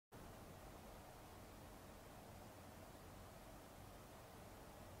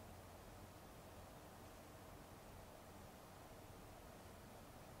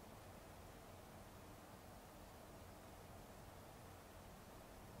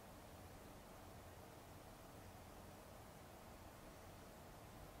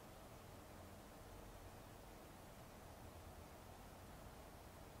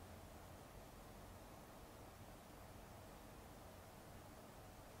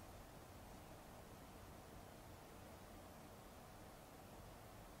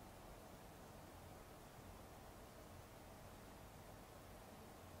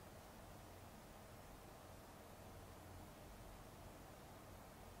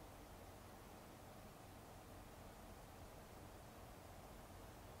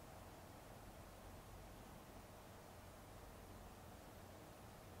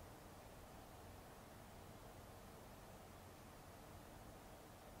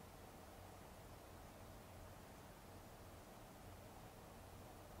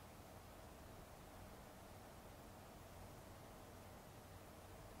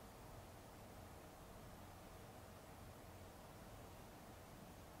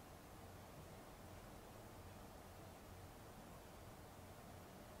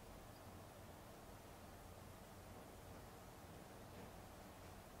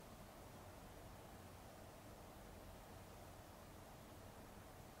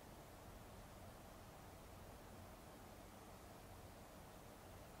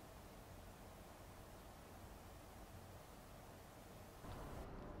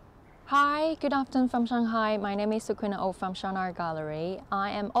Hi, good afternoon from Shanghai. My name is Huihua from ShanghART Gallery.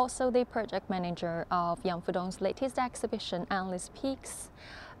 I am also the project manager of Yang Fudong's latest exhibition, Endless Peaks.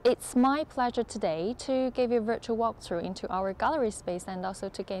 It's my pleasure today to give you a virtual walkthrough into our gallery space and also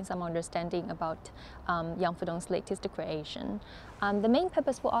to gain some understanding about Yang Fudong's latest creation. The main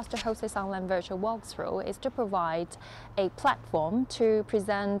purpose for us to host this online virtual walkthrough is to provide a platform to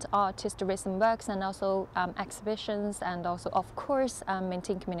present artists' recent works and also exhibitions, and also, of course,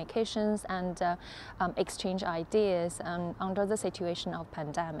 maintain communications and exchange ideas under the situation of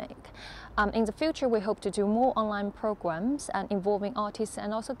pandemic. In the future, we hope to do more online programs involving artists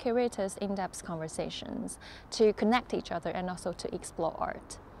and also curators in-depth conversations to connect each other and also to explore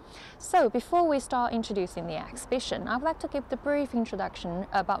art. So before we start introducing the exhibition, I'd like to give the brief introduction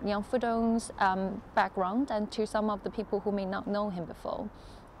about Yang Fudong's background and to some of the people who may not know him before.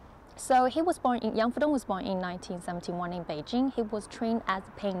 So Yang Fudong was born in 1971 in Beijing. He was trained as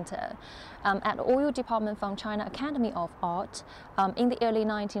a painter at the oil department from China Academy of Art in the early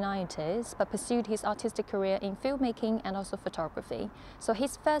 1990s, but pursued his artistic career in filmmaking and also photography. So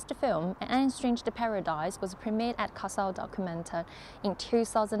his first film, An Estranged Paradise, was premiered at Kassel Documenta in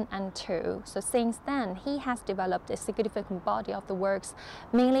 2002. So since then, he has developed a significant body of the works,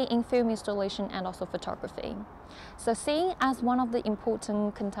 mainly in film installation and also photography. So seen as one of the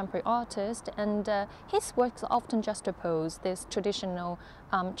important contemporary artists, and his works often juxtapose this traditional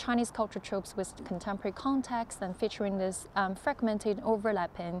Chinese culture tropes with contemporary context and featuring this fragmented,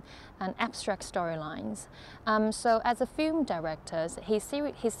 overlapping and abstract storylines. So as a film director, his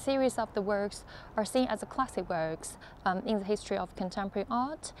series of the works are seen as classic works in the history of contemporary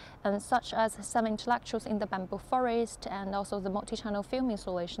art, and such as Seven Intellectuals in the Bamboo Forest, and also the multi-channel film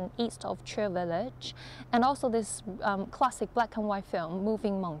installation East of Tree Village, and also this classic black and white film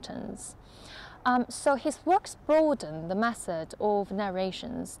Moving Mountains. So his works broaden the method of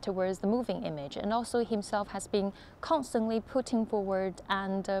narrations towards the moving image, and also himself has been constantly putting forward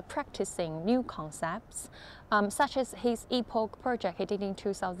and practicing new concepts, such as his Epoch project he did in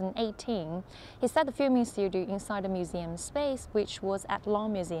 2018. He set the filming studio inside a museum space, which was at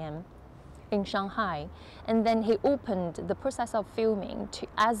Long Museum in Shanghai, and then he opened the process of filming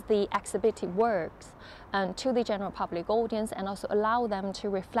as the exhibited works to the general public audience, and also allow them to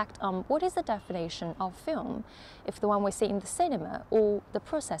reflect on what is the definition of film, if the one we see in the cinema or the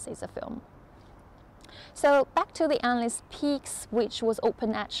process is a film. So back to the Endless Peaks, which was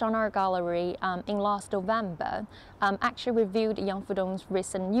opened at ShanghART Gallery in last November, actually revealed Yang Fudong's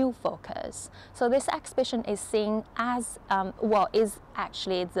recent new focus. So this exhibition is seen as,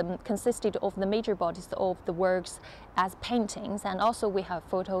 consisted of the major bodies of the works as paintings, and also we have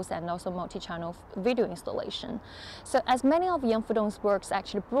photos and also multi-channel video installation. So as many of Yang Fudong's works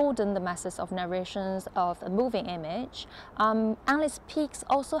actually broaden the methods of narrations of a moving image, Endless Peaks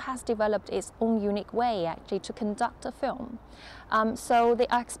also has developed its own unique way actually to conduct a film. So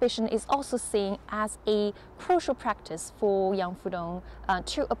the exhibition is also seen as a crucial practice for Yang Fudong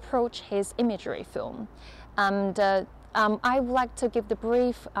to approach his imagery film. And I would like to give the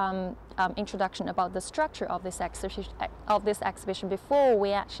brief introduction about the structure of this exhibition before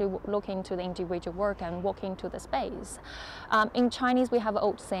we actually look into the individual work and walk into the space. In Chinese, we have an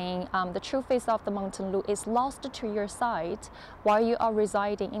old saying, the true face of the mountain is lost to your sight while you are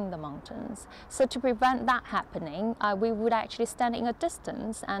residing in the mountains. So to prevent that happening, we would actually stand in a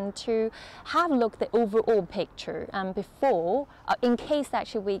distance and to have a look at the overall picture before, in case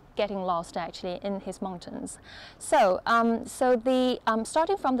actually we getting lost actually in his mountains. So,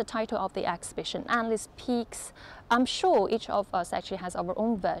 starting from the title of the exhibition, Endless Peaks, I'm sure each of us actually has our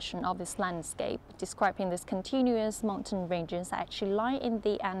own version of this landscape, describing this continuous mountain ranges that actually lie in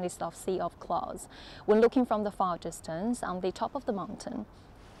the endless sea of clouds when looking from the far distance on the top of the mountain.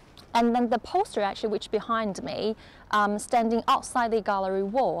 And then the poster actually, which behind me, standing outside the gallery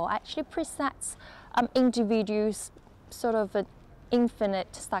wall, actually presents individuals sort of an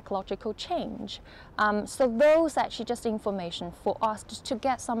infinite psychological change. So those actually just information for us to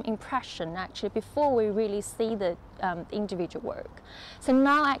get some impression actually before we really see the individual work. So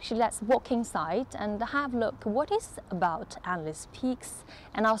now actually let's walk inside and have a look what is about Endless Peaks,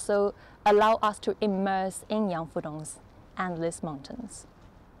 and also allow us to immerse in Yang Fudong's Endless Mountains.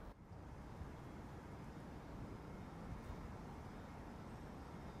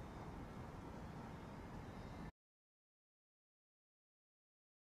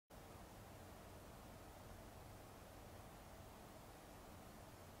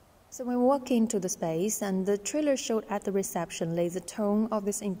 So we walk into the space, and the trailer showed at the reception lays the tone of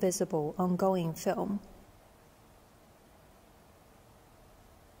this invisible, ongoing film.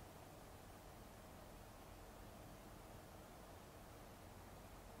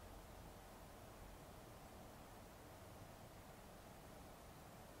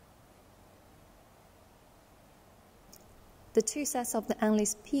 The two sets of the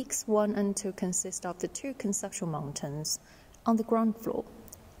endless peaks 1 and 2 consist of the two conceptual mountains on the ground floor.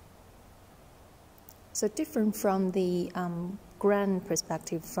 So different from the grand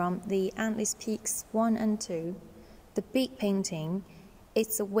perspective from the endless peaks 1 and 2, the big painting,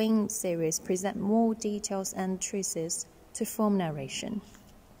 its winged series present more details and traces to form narration.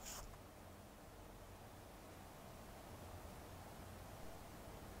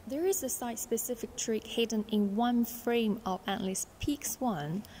 There is a site-specific trick hidden in one frame of Endless Peaks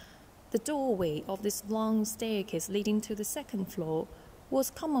 1. The doorway of this long staircase leading to the second floor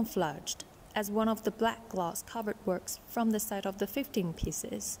was camouflaged as one of the black glass covered works from the side of the 15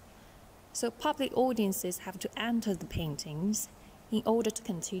 pieces. So public audiences have to enter the paintings in order to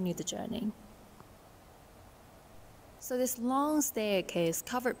continue the journey. So this long staircase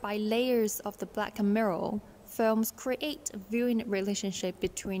covered by layers of the black mirror films create a viewing relationship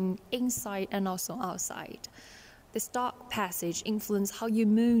between inside and also outside. This dark passage influences how your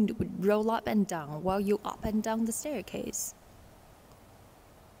mood would roll up and down while you up and down the staircase.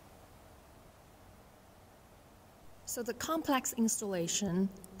 So the complex installation,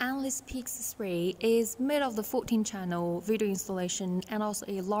 Endless Peaks 3, is made of the 14-channel video installation and also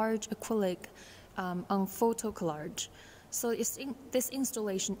a large acrylic on photo collage. So this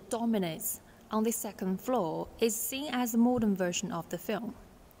installation dominates on the second floor, is seen as a modern version of the film.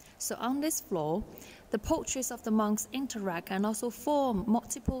 So on this floor, the portraits of the monks interact and also form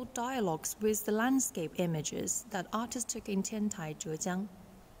multiple dialogues with the landscape images that artists took in Tiantai, Zhejiang.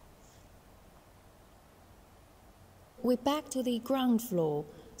 We're back to the ground floor.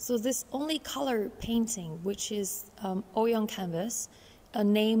 So this only color painting, which is oil on canvas,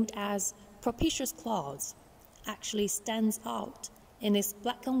 named as Propitious Clouds, actually stands out in its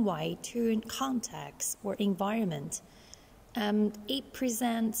black and white tone context or environment. It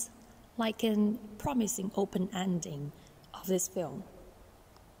presents like a promising open ending of this film.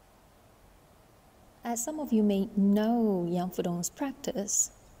 As some of you may know Yang Fudong's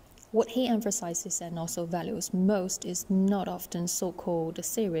practice, what he emphasizes and also values most is not often so-called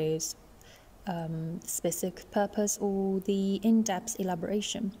series, specific purpose, or the in-depth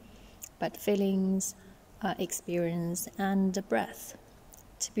elaboration, but feelings, experience, and breath.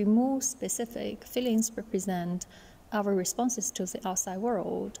 To be more specific, feelings represent our responses to the outside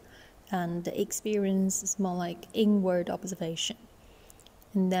world, and the experience is more like inward observation.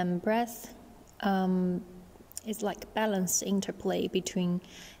 And then breath is like balanced interplay between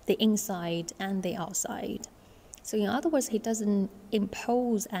the inside and the outside. So in other words, he doesn't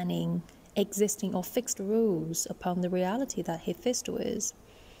impose any existing or fixed rules upon the reality that he faced with.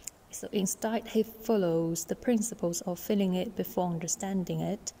 So instead, he follows the principles of feeling it before understanding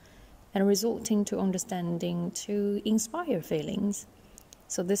it, and resorting to understanding to inspire feelings.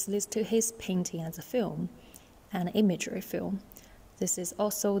 So this leads to his painting as a film, an imagery film. This is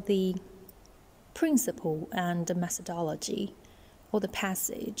also the principle and the methodology or the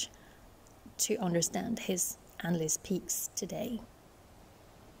passage to understand his Endless Peaks today.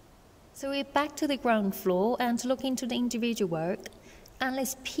 So we're back to the ground floor and to look into the individual work.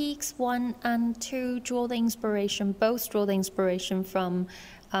 Endless Peaks 1 and 2 both draw the inspiration from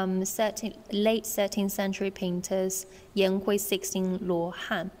late 13th century painters Yang Hui 16 Luo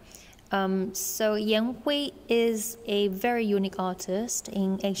Han. So Yang Hui is a very unique artist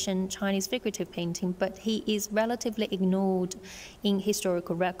in ancient Chinese figurative painting, but he is relatively ignored in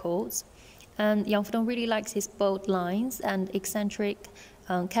historical records. And Yang Fudong really likes his bold lines and eccentric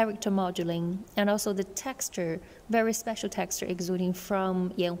character modeling, and also the texture, very special texture exuding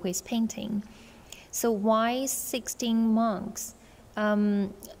from Yang Hui's painting. So why 16 monks?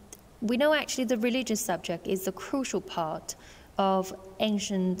 We know actually the religious subject is the crucial part of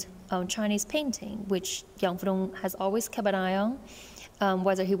ancient Chinese painting, which Yang Fudong has always kept an eye on,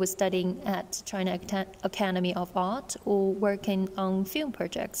 whether he was studying at China Academy of Art or working on film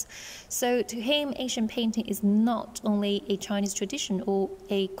projects. So to him, Asian painting is not only a Chinese tradition or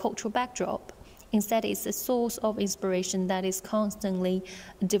a cultural backdrop. Instead, it's a source of inspiration that is constantly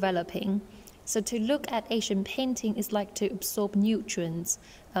developing. So to look at Asian painting is like to absorb nutrients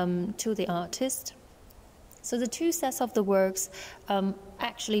to the artist. So the two sets of the works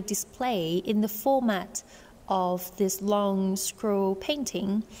actually display in the format of this long scroll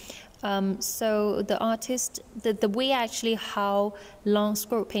painting. So the artist, the way actually how long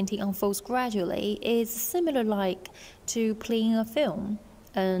scroll painting unfolds gradually is similar like to playing a film,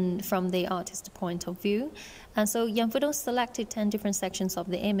 and from the artist's point of view. And so Yang Fudong selected 10 different sections of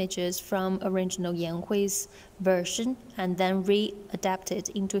the images from original Yang Hui's version and then re-adapted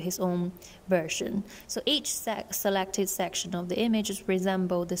into his own version. So each selected section of the images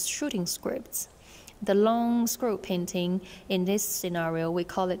resemble the shooting scripts. the long scroll painting, in this scenario, we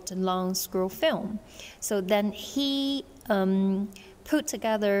call it the long scroll film. So then he put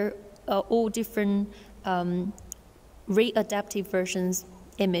together all different readaptive versions,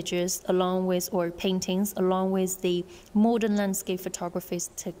 images, along with, or paintings, along with the modern landscape photographies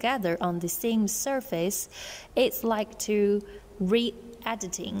together on the same surface. It's like to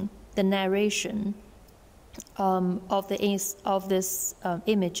re-editing the narration of this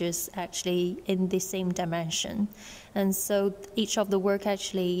images actually in the same dimension. And so each of the work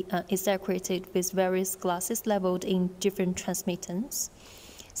actually is decorated with various glasses leveled in different transmittance.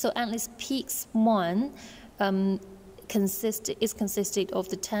 So Endless Peaks 1 consisted of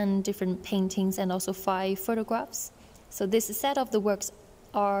the 10 different paintings and also 5 photographs. So this set of the works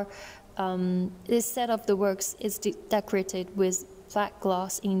is decorated with flat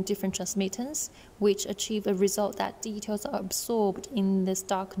glass in different transmittance, which achieve a result that details are absorbed in this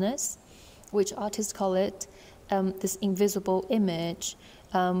darkness, which artists call it this invisible image,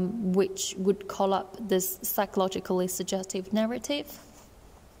 which would call up this psychologically suggestive narrative.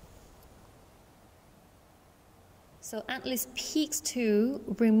 So Endless Peaks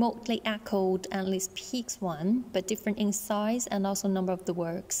 2 remotely echoed Endless Peaks 1, but different in size and also number of the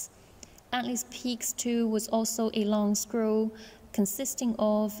works. Endless Peaks 2 was also a long scroll consisting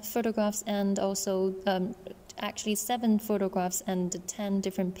of photographs and also actually 7 photographs and 10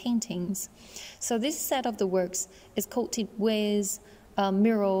 different paintings. So this set of the works is coated with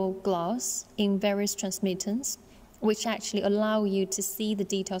mirror glass in various transmittance, which actually allow you to see the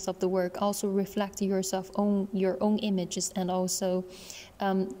details of the work, also reflect yourself on your own images and also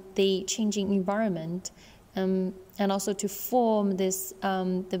the changing environment, and also to form this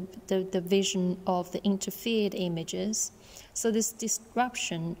the vision of the interfered images. So this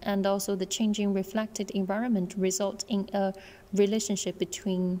disruption and also the changing reflected environment result in a relationship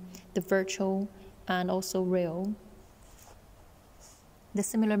between the virtual and also real. The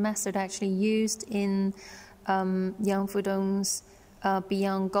similar method actually used in Yang Fudong's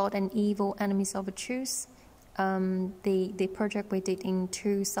Beyond God and Evil, Enemies of the Truth, the project we did in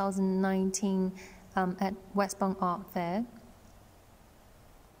 2019 at Westbound Art Fair.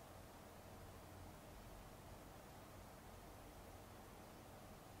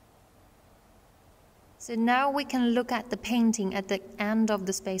 So now we can look at the painting at the end of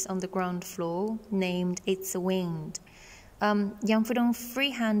the space on the ground floor, named It's a Wind. Yang Fudong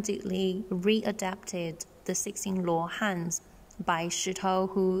free-handedly readapted the 16-law hands by Shitao,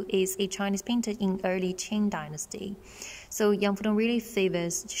 who is a Chinese painter in early Qing dynasty. So Yang Fudong really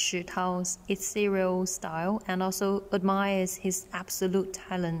favors Shitao's ethereal style and also admires his absolute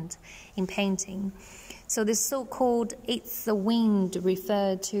talent in painting. So this so-called "it's the wind"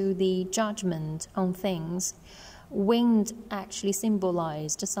 referred to the judgment on things. Wind actually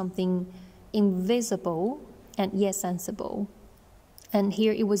symbolized something invisible and yet sensible. And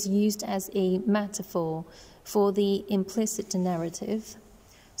here it was used as a metaphor for the implicit narrative.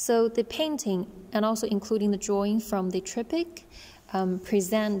 So the painting, and also including the drawing from the triptych,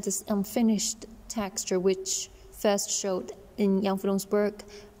 present this unfinished texture, which first showed in Yang Fudong's work,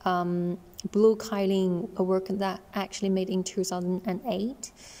 Blue Kailing, a work that actually made in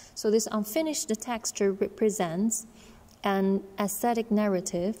 2008. So this unfinished texture represents an aesthetic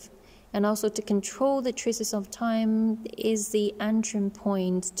narrative, and also to control the traces of time is the entry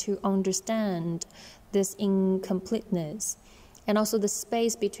point to understand this incompleteness, and also the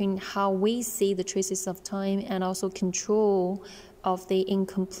space between how we see the traces of time and also control of the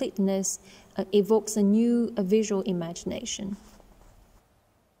incompleteness evokes a new visual imagination.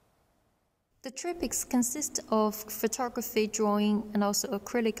 The triptychs consist of photography, drawing, and also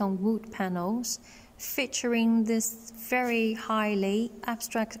acrylic on wood panels, featuring this very highly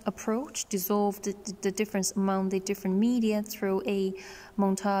abstract approach, dissolved the difference among the different media through a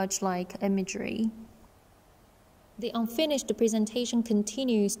montage-like imagery. The unfinished presentation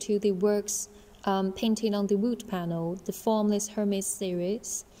continues to the works painted on the wood panel, the Formless Hermes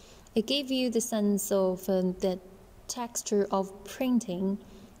series. It gave you the sense of the texture of printing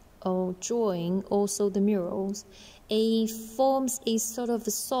or drawing, also the murals. It forms a sort of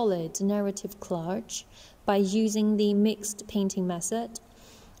a solid narrative collage by using the mixed painting method.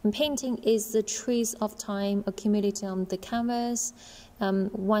 And painting is the trace of time accumulated on the canvas.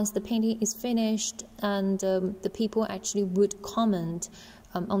 Once the painting is finished, and the people actually would comment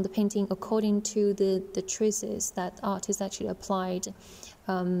on the painting according to the traces that artists actually applied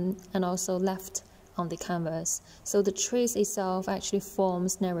and also left on the canvas. So the trace itself actually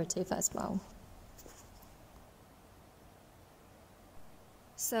forms narrative as well.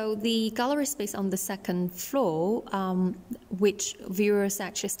 So the gallery space on the second floor, which viewers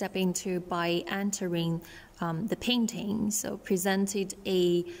actually step into by entering the painting, so presented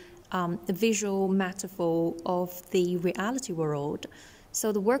a visual metaphor of the reality world.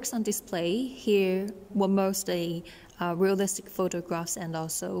 So the works on display here were mostly realistic photographs and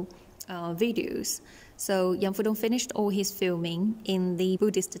also videos. So Yang Fudong finished all his filming in the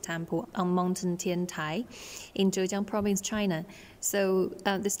Buddhist temple on Mountain Tiantai in Zhejiang province, China. So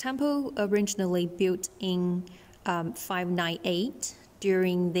this temple originally built in 598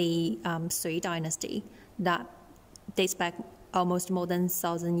 during the Sui dynasty that dates back almost more than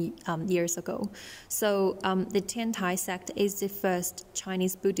 1,000 years ago. So the Tiantai sect is the first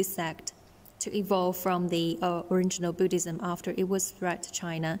Chinese Buddhist sect to evolve from the original Buddhism after it was spread to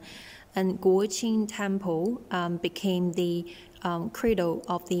China. And Guoqing Temple became the cradle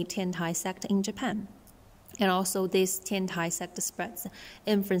of the Tiantai sect in Japan. And also this Tiantai sect spreads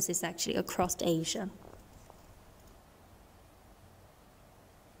influences actually across Asia.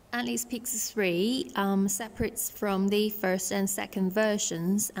 Atlas Peaks 3 separates from the first and second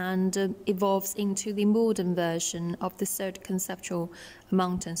versions and evolves into the modern version of the third conceptual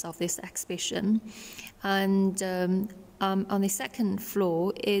mountains of this exhibition. And on the second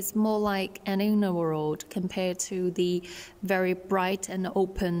floor is more like an inner world compared to the very bright and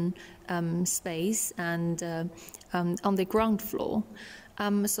open space and on the ground floor.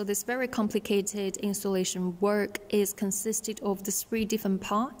 So this very complicated installation work is consisted of the 3 different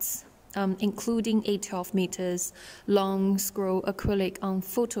parts, including a 12 meters long scroll acrylic on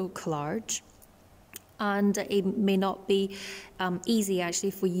photo collage. And it may not be easy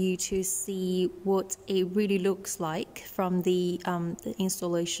actually for you to see what it really looks like from the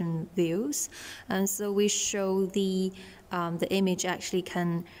installation views. And so we show the image actually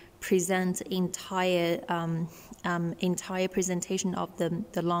can present entire presentation of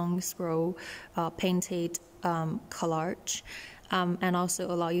the long scroll painted collage, and also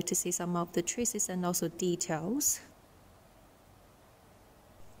allow you to see some of the traces and also details.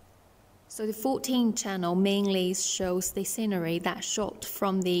 So the 14th channel mainly shows the scenery that's shot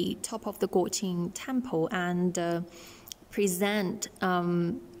from the top of the Guoqing temple and present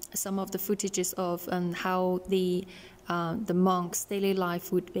some of the footages of how the monks' daily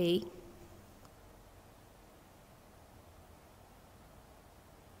life would be.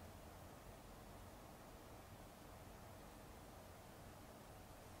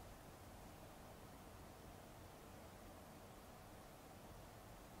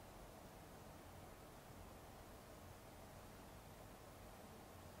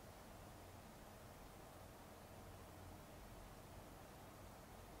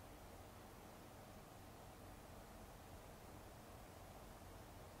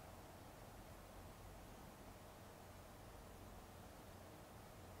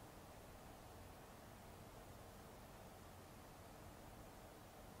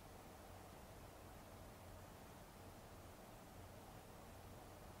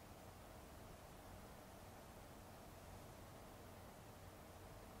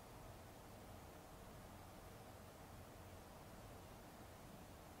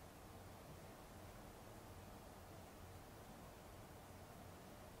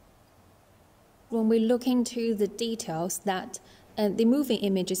 When we look into the details that the moving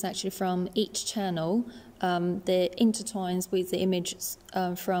image is actually from each channel, that intertwines with the images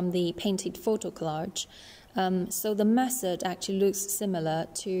from the painted photo collage. So the method actually looks similar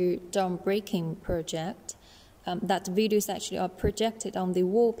to dawn breaking project, that videos actually are projected on the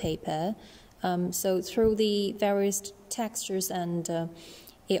wallpaper. So through the various textures, and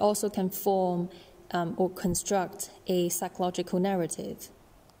it also can form or construct a psychological narrative.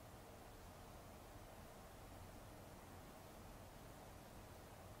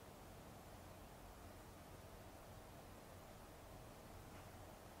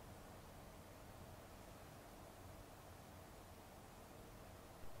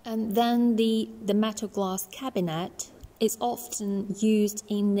 And then the metal glass cabinet is often used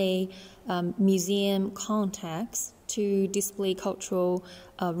in a museum context to display cultural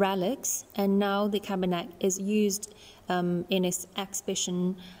relics, and now the cabinet is used in its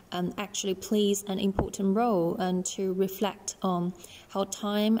exhibition and actually plays an important role and to reflect on how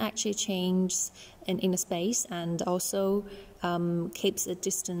time actually changes in a space, and also keeps a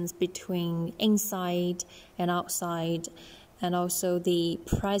distance between inside and outside, and also the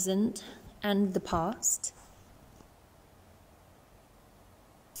present and the past.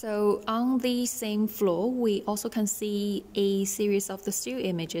 So on the same floor, we also can see a series of the still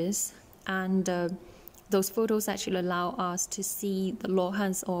images, and those photos actually allow us to see the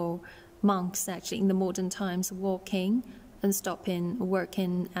Lohans or monks actually in the modern times walking and stopping,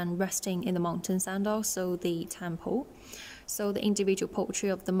 working and resting in the mountains and also the temple. So the individual portrait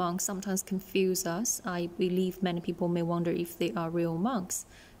of the monks sometimes confuse us. I believe many people may wonder if they are real monks.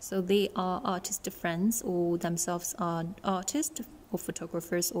 So they are artist friends or themselves are artists or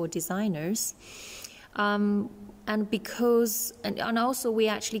photographers or designers. And also we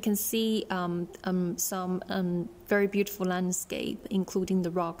actually can see some very beautiful landscape, including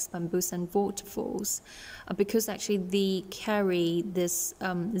the rocks, bamboos, and waterfalls, because actually they carry this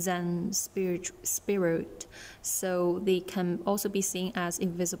Zen spirit, so they can also be seen as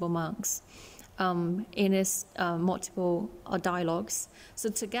invisible monks in its multiple dialogues. So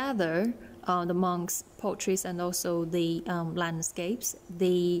together, the monks' portraits and also the landscapes,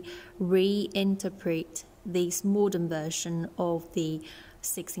 they reinterpret this modern version of the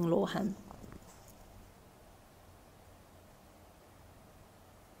Sixing Lohan.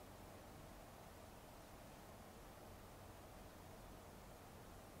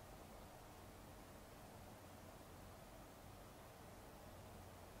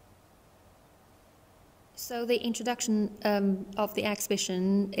 So the introduction of the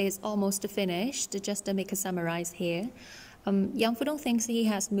exhibition is almost finished. Just to make a summarize here, Yang Fudong thinks he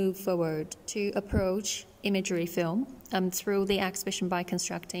has moved forward to approach imagery film through the exhibition by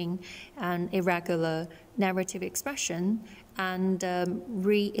constructing an irregular narrative expression and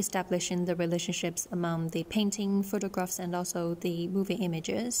re-establishing the relationships among the painting, photographs, and also the moving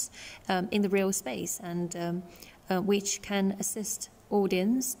images in the real space, and which can assist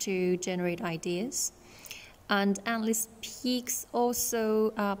audience to generate ideas. And Endless Peaks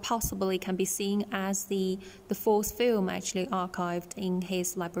also possibly can be seen as the fourth film actually archived in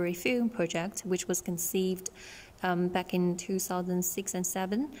his library film project, which was conceived back in 2006 and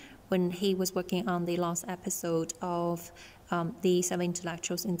 2007 when he was working on the last episode of the Seven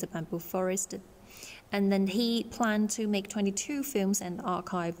Intellectuals in the Bamboo Forest. And then he planned to make 22 films and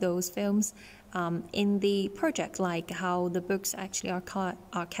archive those films in the project, like how the books actually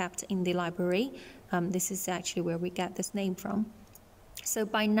are kept in the library. This is actually where we get this name from. So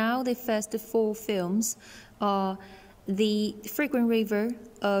by now, the first four films are the Fragrant River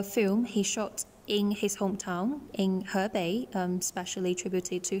film he shot in his hometown in Hebei, specially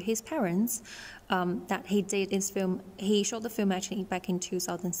attributed to his parents, that he did his film. He shot the film actually back in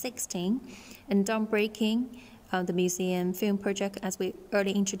 2016. And Dawnbreaking, the museum film project, as we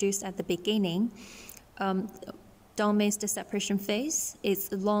earlier introduced at the beginning. Dawn means the separation phase.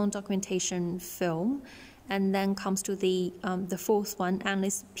 It's a long documentation film, and then comes to the fourth one,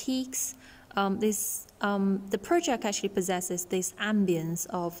 Endless Peaks. The project actually possesses this ambience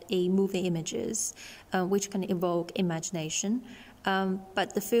of a moving images, which can evoke imagination,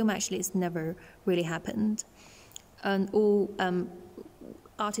 but the film actually has never really happened. And all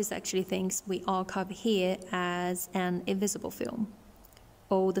artists actually thinks we archive here as an invisible film,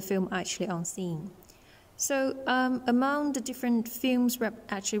 or the film actually unseen. So among the different films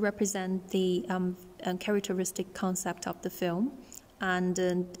actually represent the characteristic concept of the film, and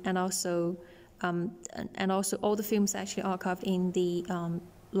also all the films actually archived in the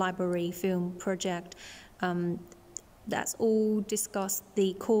library film project. That's all discuss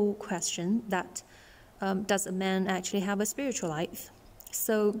the core question that does a man actually have a spiritual life?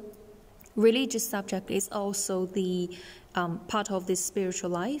 So religious subject is also the part of this spiritual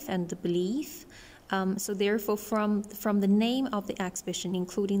life and the belief. So therefore, from the name of the exhibition,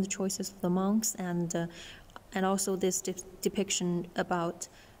 including the choices of the monks and also this depiction about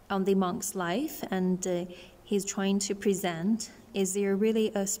the monk's life, and he's trying to present, is there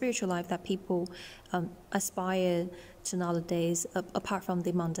really a spiritual life that people aspire to nowadays, apart from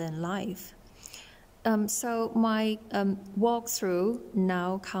the mundane life? So my walkthrough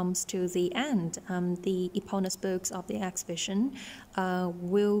now comes to the end. The eponymous books of the exhibition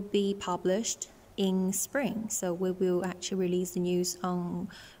will be published in spring, so we will actually release the news on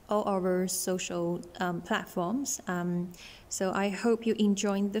all our social platforms. So I hope you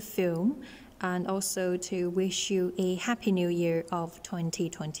enjoyed the film, and also to wish you a happy new year of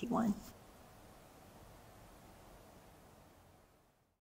 2021.